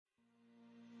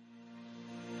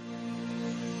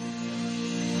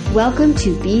Welcome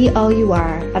to Be All You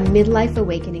Are, a midlife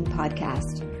awakening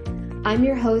podcast. I'm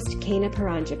your host, Kena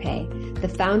Paranjape, the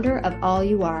founder of All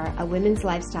You Are, a women's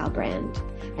lifestyle brand,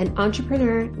 an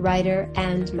entrepreneur, writer,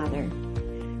 and mother.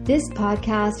 This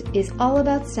podcast is all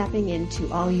about stepping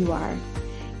into all you are.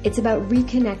 It's about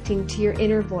reconnecting to your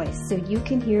inner voice so you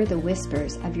can hear the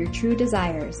whispers of your true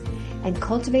desires and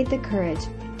cultivate the courage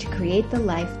to create the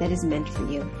life that is meant for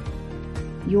you.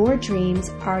 Your dreams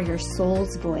are your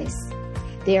soul's voice.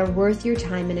 They are worth your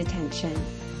time and attention.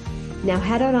 Now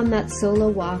head out on that solo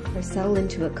walk or settle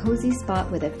into a cozy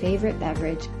spot with a favorite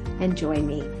beverage and join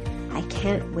me. I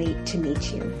can't wait to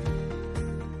meet you.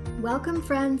 Welcome,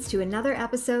 friends, to another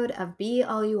episode of Be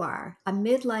All You Are, a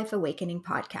midlife awakening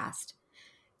podcast.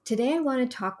 Today I want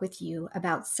to talk with you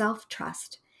about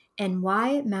self-trust and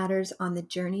why it matters on the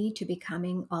journey to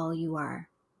becoming all you are.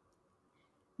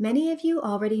 Many of you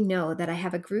already know that I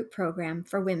have a group program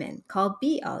for women called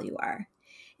Be All You Are.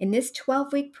 In this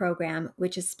 12-week program,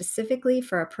 which is specifically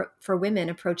for women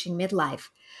approaching midlife,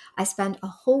 I spend a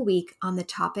whole week on the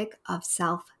topic of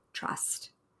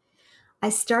self-trust. I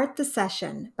start the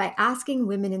session by asking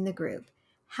women in the group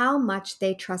how much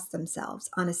they trust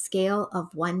themselves on a scale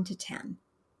of 1 to 10.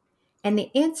 And the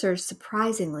answer,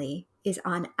 surprisingly, is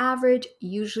on average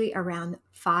usually around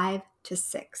 5 to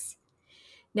 6.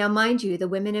 Now, mind you, the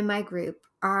women in my group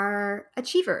are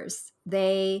achievers.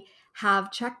 They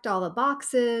have checked all the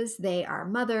boxes. They are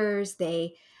mothers.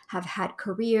 They have had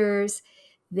careers.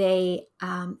 They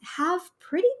have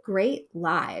pretty great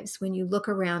lives when you look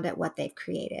around at what they've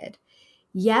created.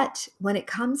 Yet, when it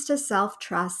comes to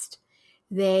self-trust,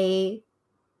 they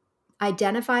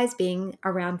identify as being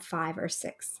around 5 or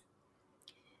 6.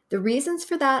 The reasons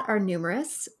for that are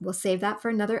numerous. We'll save that for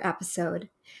another episode.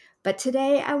 But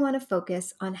today I want to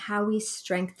focus on how we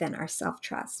strengthen our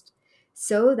self-trust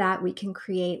so that we can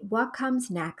create what comes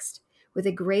next with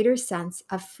a greater sense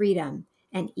of freedom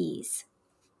and ease.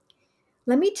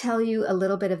 Let me tell you a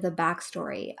little bit of the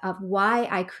backstory of why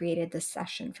I created this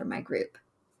session for my group.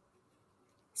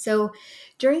 So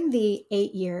during the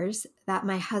 8 years that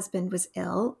my husband was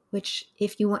ill, which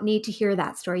if you need to hear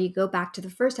that story, you go back to the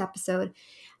first episode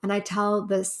and I tell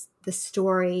the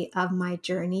story of my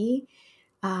journey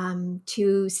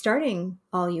to starting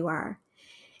All You Are.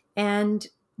 And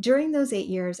during those 8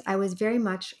 years, I was very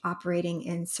much operating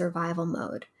in survival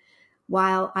mode.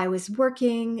 While I was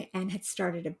working and had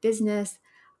started a business,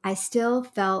 I still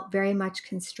felt very much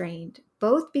constrained,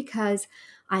 both because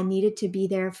I needed to be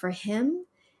there for him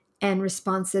and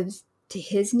responsive to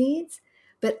his needs,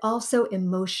 but also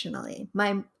emotionally.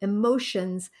 My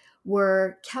emotions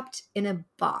were kept in a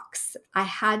box. I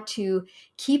had to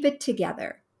keep it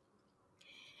together.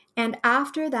 And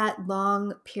after that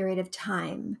long period of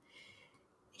time,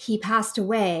 he passed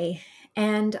away,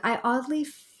 and I oddly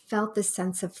felt this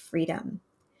sense of freedom.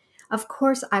 Of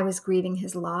course, I was grieving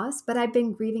his loss, but I've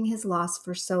been grieving his loss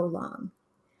for so long.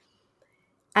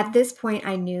 At this point,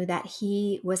 I knew that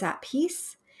he was at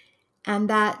peace and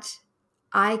that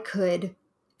I could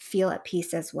feel at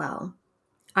peace as well.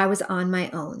 I was on my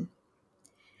own.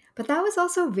 But that was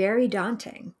also very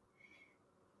daunting.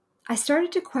 I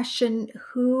started to question,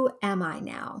 who am I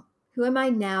now? Who am I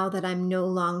now that I'm no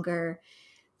longer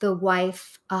the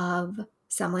wife of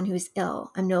someone who's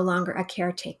ill? I'm no longer a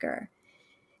caretaker.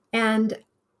 And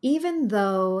even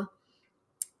though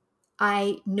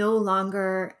I no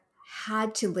longer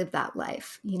had to live that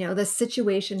life, the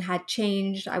situation had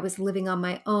changed. I was living on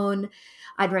my own.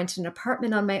 I'd rented an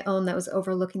apartment on my own that was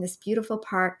overlooking this beautiful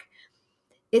park.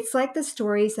 It's like the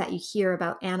stories that you hear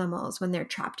about animals when they're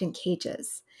trapped in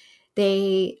cages.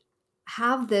 They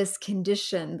have this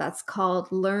condition that's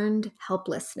called learned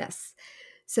helplessness.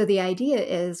 So the idea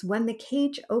is when the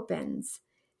cage opens,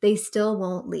 they still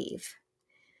won't leave.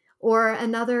 Or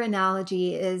another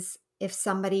analogy is if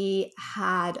somebody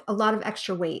had a lot of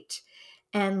extra weight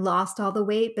and lost all the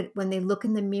weight, but when they look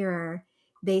in the mirror,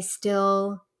 they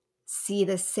still see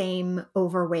the same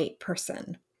overweight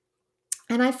person.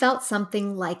 And I felt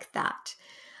something like that.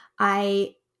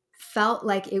 I felt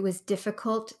like it was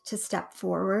difficult to step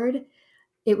forward.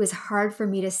 It was hard for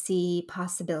me to see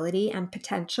possibility and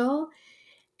potential.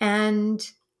 And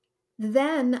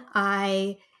then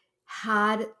I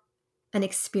had an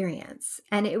experience,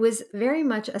 and it was very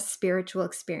much a spiritual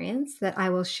experience that I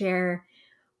will share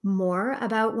more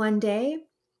about one day.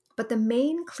 But the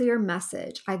main clear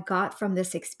message I got from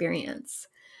this experience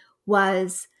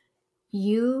was,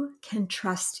 you can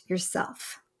trust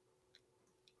yourself.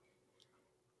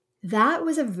 That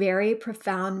was a very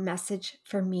profound message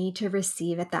for me to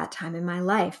receive at that time in my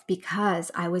life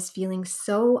because I was feeling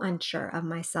so unsure of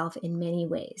myself in many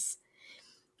ways.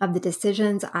 of the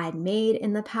decisions I'd made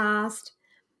in the past,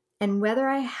 and whether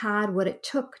I had what it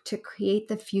took to create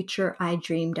the future I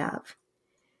dreamed of.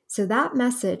 So that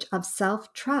message of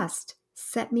self-trust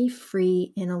set me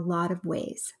free in a lot of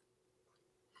ways.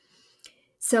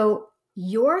 So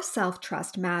your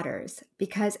self-trust matters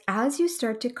because as you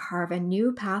start to carve a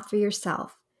new path for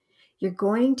yourself, you're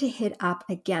going to hit up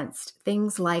against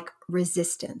things like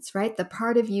resistance, right? The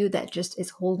part of you that just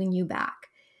is holding you back.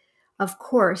 Of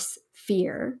course,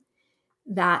 fear,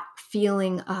 that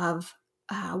feeling of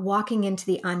walking into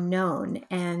the unknown,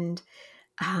 and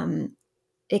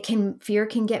fear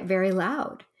can get very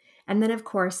loud. And then, of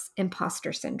course,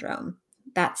 imposter syndrome,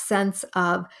 that sense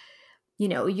of,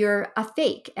 you're a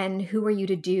fake, and who are you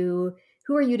to do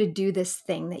this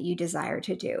thing that you desire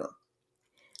to do?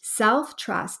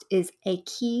 Self-trust is a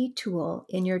key tool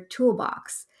in your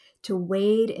toolbox to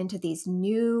wade into these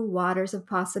new waters of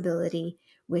possibility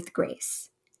with grace.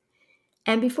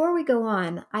 And before we go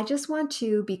on, I just want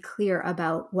to be clear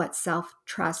about what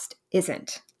self-trust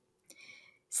isn't.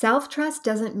 Self-trust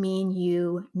doesn't mean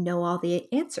you know all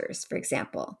the answers, for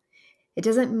example. It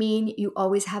doesn't mean you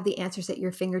always have the answers at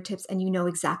your fingertips and you know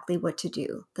exactly what to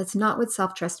do. That's not what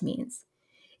self-trust means.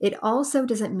 It also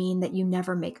doesn't mean that you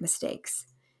never make mistakes.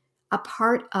 A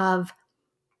part of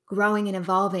growing and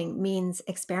evolving means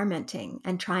experimenting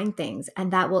and trying things,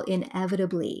 and that will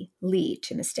inevitably lead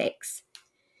to mistakes.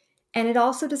 And it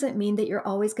also doesn't mean that you're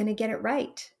always going to get it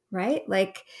right?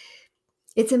 Like,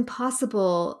 it's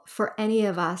impossible for any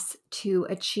of us to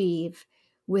achieve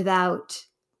without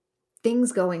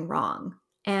things going wrong.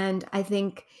 And I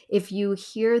think if you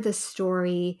hear the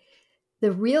story,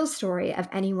 the real story of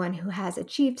anyone who has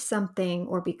achieved something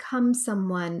or become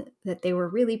someone that they were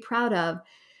really proud of,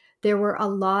 there were a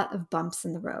lot of bumps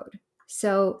in the road.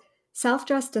 So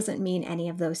self-trust doesn't mean any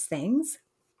of those things.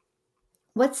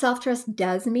 What self-trust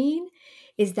does mean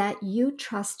is that you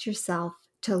trust yourself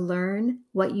to learn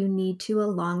what you need to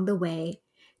along the way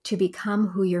to become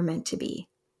who you're meant to be.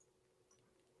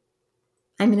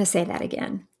 I'm going to say that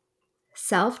again.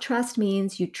 Self-trust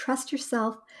means you trust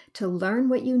yourself to learn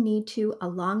what you need to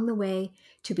along the way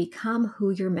to become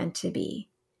who you're meant to be.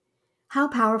 How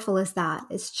powerful is that?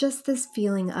 It's just this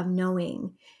feeling of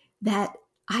knowing that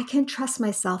I can trust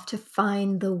myself to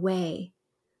find the way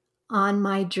on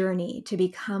my journey to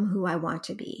become who I want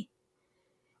to be.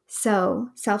 So,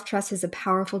 self-trust is a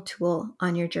powerful tool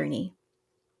on your journey.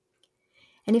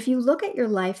 And if you look at your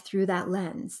life through that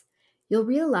lens, you'll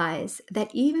realize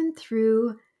that even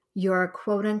through your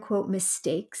quote unquote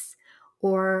mistakes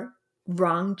or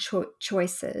wrong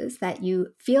choices that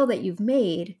you feel that you've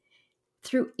made,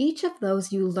 through each of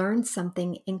those, you learned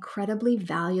something incredibly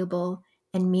valuable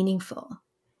and meaningful.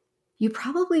 You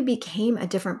probably became a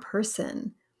different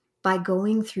person by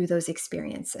going through those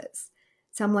experiences.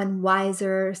 Someone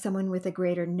wiser, someone with a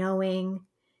greater knowing.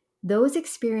 Those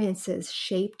experiences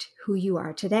shaped who you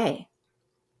are today.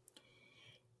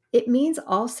 It means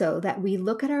also that we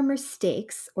look at our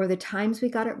mistakes or the times we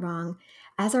got it wrong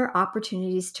as our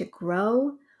opportunities to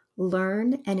grow,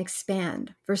 learn, and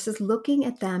expand versus looking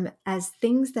at them as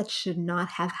things that should not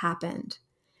have happened.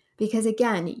 Because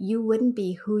again, you wouldn't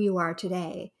be who you are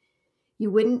today. You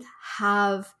wouldn't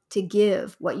have to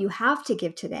give what you have to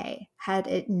give today had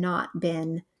it not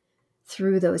been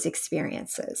through those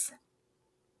experiences.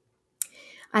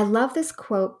 I love this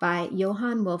quote by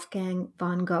Johann Wolfgang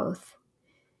von Goethe.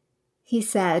 He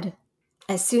said,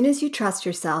 "As soon as you trust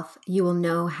yourself, you will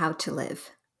know how to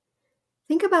live."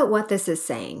 Think about what this is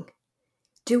saying.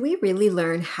 Do we really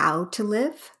learn how to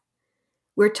live?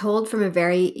 We're told from a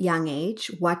very young age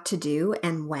what to do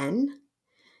and when.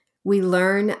 We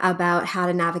learn about how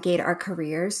to navigate our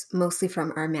careers, mostly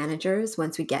from our managers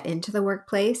once we get into the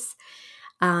workplace.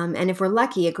 And if we're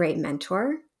lucky, a great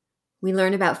mentor. We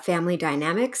learn about family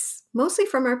dynamics, mostly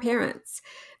from our parents,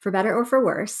 for better or for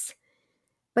worse.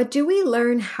 But do we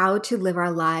learn how to live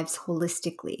our lives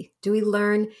holistically? Do we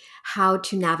learn how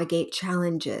to navigate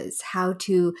challenges, how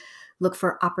to look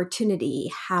for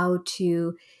opportunity, how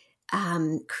to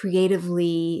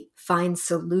creatively find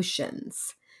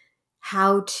solutions,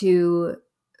 how to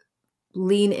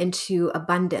lean into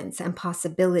abundance and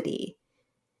possibility?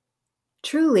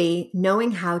 Truly,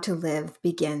 knowing how to live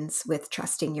begins with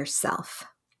trusting yourself.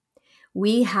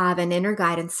 We have an inner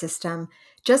guidance system,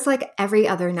 just like every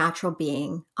other natural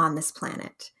being on this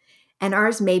planet. And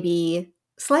ours may be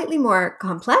slightly more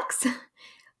complex,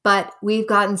 but we've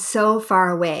gotten so far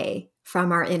away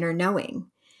from our inner knowing.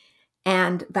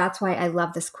 And that's why I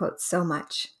love this quote so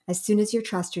much. As soon as you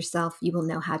trust yourself, you will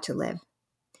know how to live.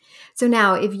 So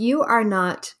now, if you are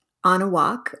not on a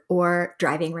walk or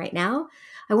driving right now,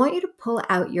 I want you to pull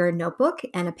out your notebook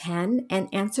and a pen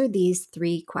and answer these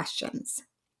 3 questions.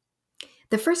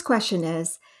 The first question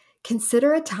is,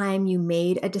 consider a time you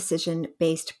made a decision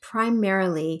based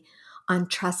primarily on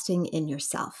trusting in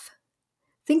yourself.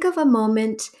 Think of a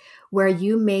moment where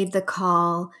you made the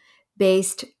call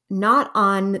based not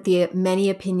on the many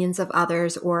opinions of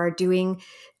others or doing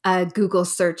a Google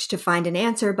search to find an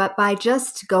answer, but by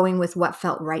just going with what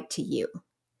felt right to you.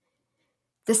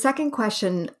 The second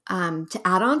question to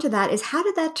add on to that is, how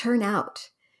did that turn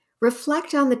out?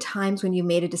 Reflect on the times when you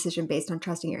made a decision based on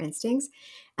trusting your instincts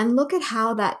and look at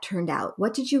how that turned out.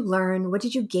 What did you learn? What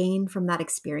did you gain from that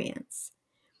experience?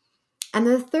 And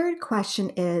the third question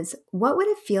is, what would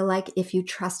it feel like if you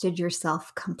trusted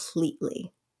yourself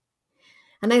completely?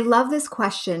 And I love this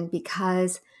question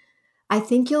because I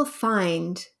think you'll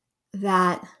find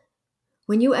that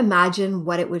when you imagine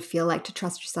what it would feel like to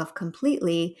trust yourself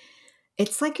completely,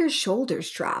 it's like your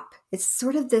shoulders drop. It's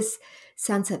sort of this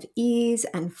sense of ease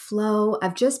and flow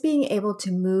of just being able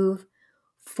to move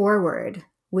forward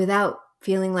without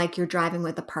feeling like you're driving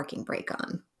with a parking brake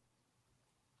on.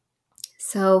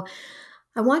 So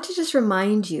I want to just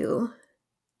remind you,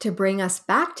 to bring us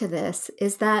back to this,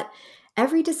 is that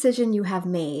every decision you have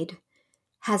made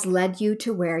has led you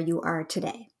to where you are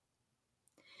today.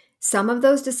 Some of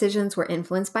those decisions were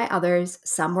influenced by others,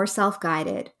 some were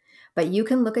self-guided, but you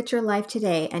can look at your life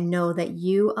today and know that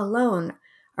you alone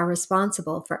are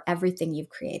responsible for everything you've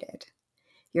created.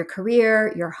 Your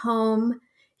career, your home,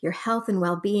 your health and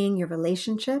well-being, your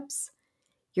relationships.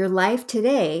 Your life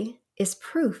today is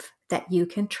proof that you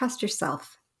can trust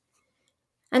yourself.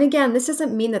 And again, this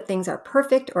doesn't mean that things are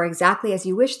perfect or exactly as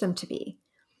you wish them to be,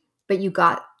 but you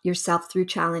got yourself through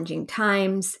challenging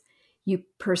times, you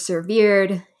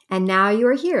persevered, and now you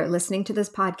are here listening to this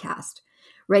podcast,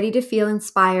 ready to feel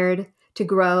inspired, to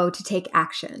grow, to take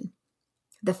action.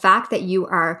 The fact that you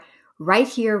are right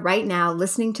here, right now,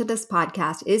 listening to this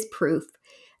podcast is proof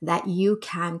that you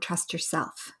can trust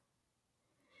yourself.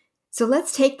 So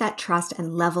let's take that trust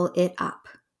and level it up.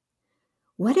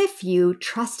 What if you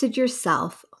trusted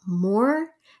yourself more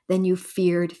than you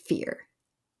feared fear?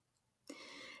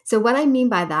 So what I mean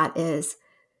by that is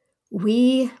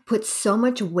we put so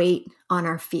much weight on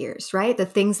our fears, right? The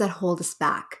things that hold us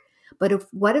back. But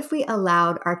what if we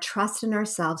allowed our trust in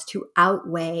ourselves to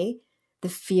outweigh the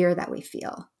fear that we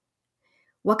feel?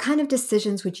 What kind of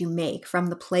decisions would you make from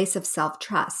the place of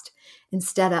self-trust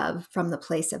instead of from the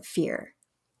place of fear?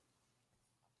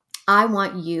 I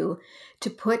want you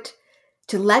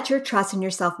to let your trust in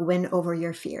yourself win over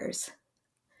your fears.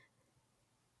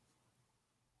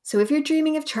 So if you're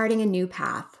dreaming of charting a new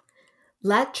path,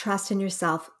 let trust in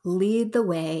yourself lead the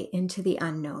way into the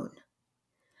unknown.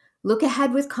 Look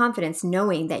ahead with confidence,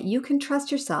 knowing that you can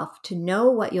trust yourself to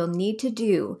know what you'll need to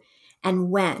do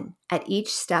and when at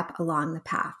each step along the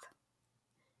path.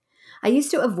 I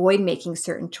used to avoid making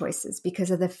certain choices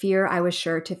because of the fear I was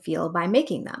sure to feel by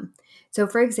making them. So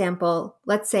for example,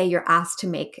 let's say you're asked to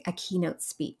make a keynote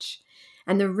speech,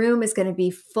 and the room is going to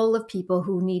be full of people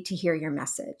who need to hear your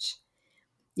message.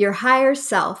 Your higher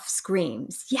self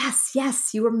screams, yes,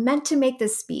 yes, you were meant to make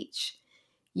this speech.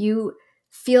 You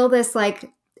feel this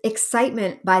like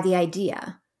excitement by the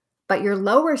idea, but your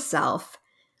lower self,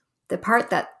 the part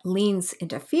that leans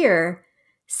into fear,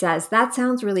 says, that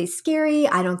sounds really scary.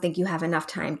 I don't think you have enough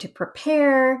time to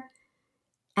prepare.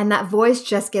 And that voice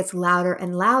just gets louder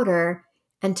and louder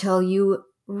until you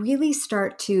really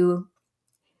start to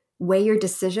weigh your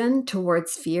decision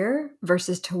towards fear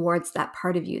versus towards that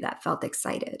part of you that felt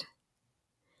excited.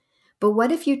 But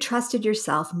what if you trusted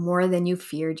yourself more than you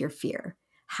feared your fear?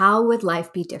 How would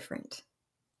life be different?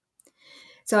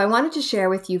 So I wanted to share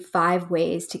with you 5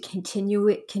 ways to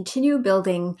continue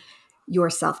building your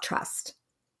self-trust.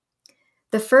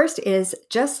 The first is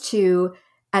just to,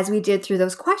 as we did through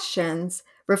those questions,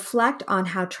 reflect on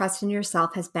how trust in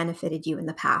yourself has benefited you in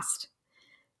the past.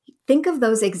 Think of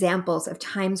those examples of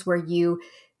times where you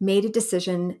made a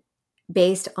decision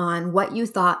based on what you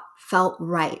thought felt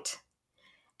right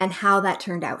and how that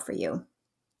turned out for you.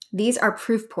 These are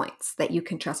proof points that you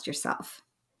can trust yourself.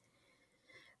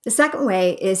 The second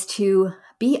way is to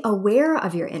be aware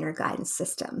of your inner guidance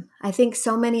system. I think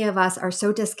so many of us are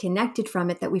so disconnected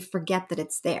from it that we forget that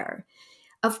it's there.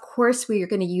 Of course, we are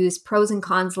going to use pros and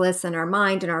cons lists in our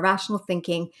mind and our rational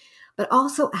thinking, but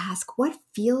also ask, what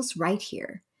feels right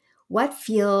here? What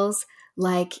feels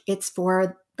like it's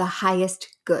for the highest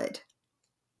good?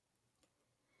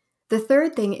 The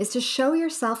third thing is to show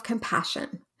yourself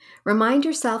compassion. Remind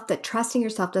yourself that trusting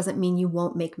yourself doesn't mean you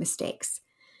won't make mistakes.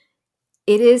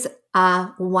 It is a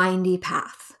windy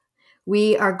path.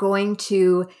 We are going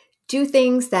to do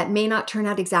things that may not turn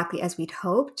out exactly as we'd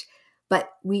hoped,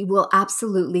 but we will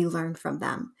absolutely learn from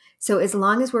them. So as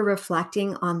long as we're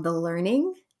reflecting on the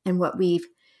learning and what we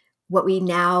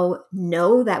now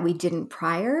know that we didn't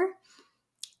prior,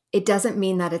 it doesn't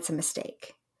mean that it's a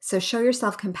mistake. So show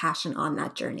yourself compassion on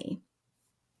that journey.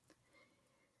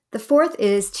 The fourth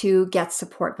is to get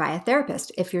support by a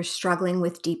therapist if you're struggling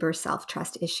with deeper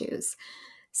self-trust issues.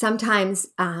 Sometimes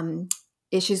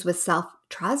issues with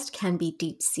self-trust can be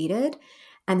deep-seated,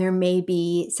 and there may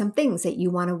be some things that you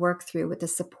want to work through with the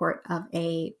support of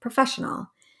a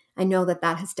professional. I know that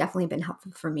has definitely been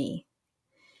helpful for me.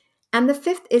 And the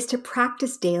fifth is to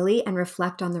practice daily and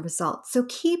reflect on the results. So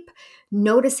keep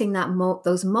noticing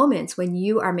those moments when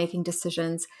you are making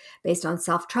decisions based on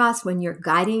self-trust, when you're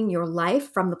guiding your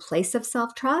life from the place of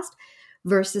self-trust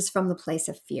versus from the place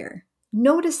of fear.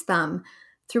 Notice them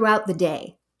throughout the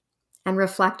day and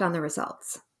reflect on the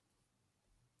results.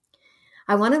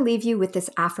 I want to leave you with this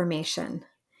affirmation.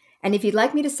 And if you'd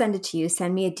like me to send it to you,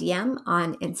 send me a DM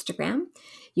on Instagram.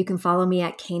 You can follow me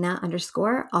at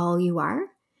Kayna_allyouare.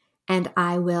 And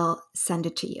I will send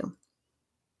it to you.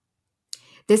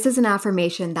 This is an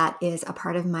affirmation that is a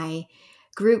part of my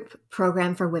group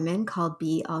program for women called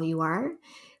Be All You Are.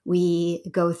 We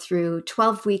go through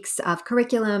 12 weeks of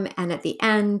curriculum, and at the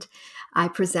end, I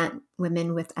present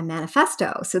women with a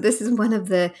manifesto. So this is one of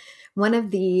the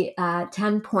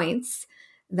 10 points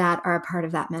that are a part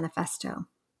of that manifesto.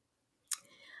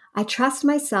 I trust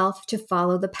myself to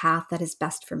follow the path that is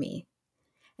best for me.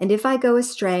 And if I go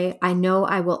astray, I know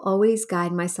I will always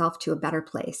guide myself to a better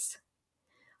place.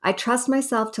 I trust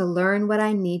myself to learn what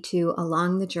I need to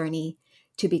along the journey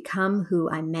to become who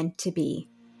I'm meant to be.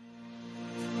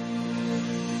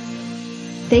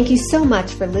 Thank you so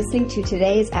much for listening to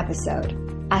today's episode.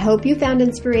 I hope you found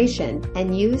inspiration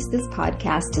and used this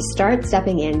podcast to start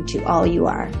stepping into all you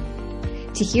are.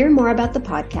 To hear more about the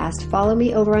podcast, follow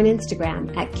me over on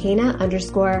Instagram at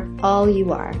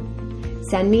Kayna_allyouare.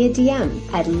 Send me a DM.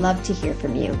 I'd love to hear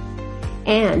from you.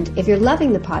 And if you're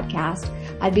loving the podcast,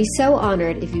 I'd be so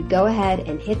honored if you'd go ahead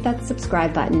and hit that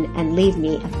subscribe button and leave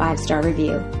me a 5-star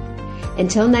review.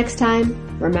 Until next time,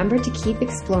 remember to keep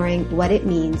exploring what it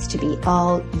means to be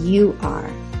all you are.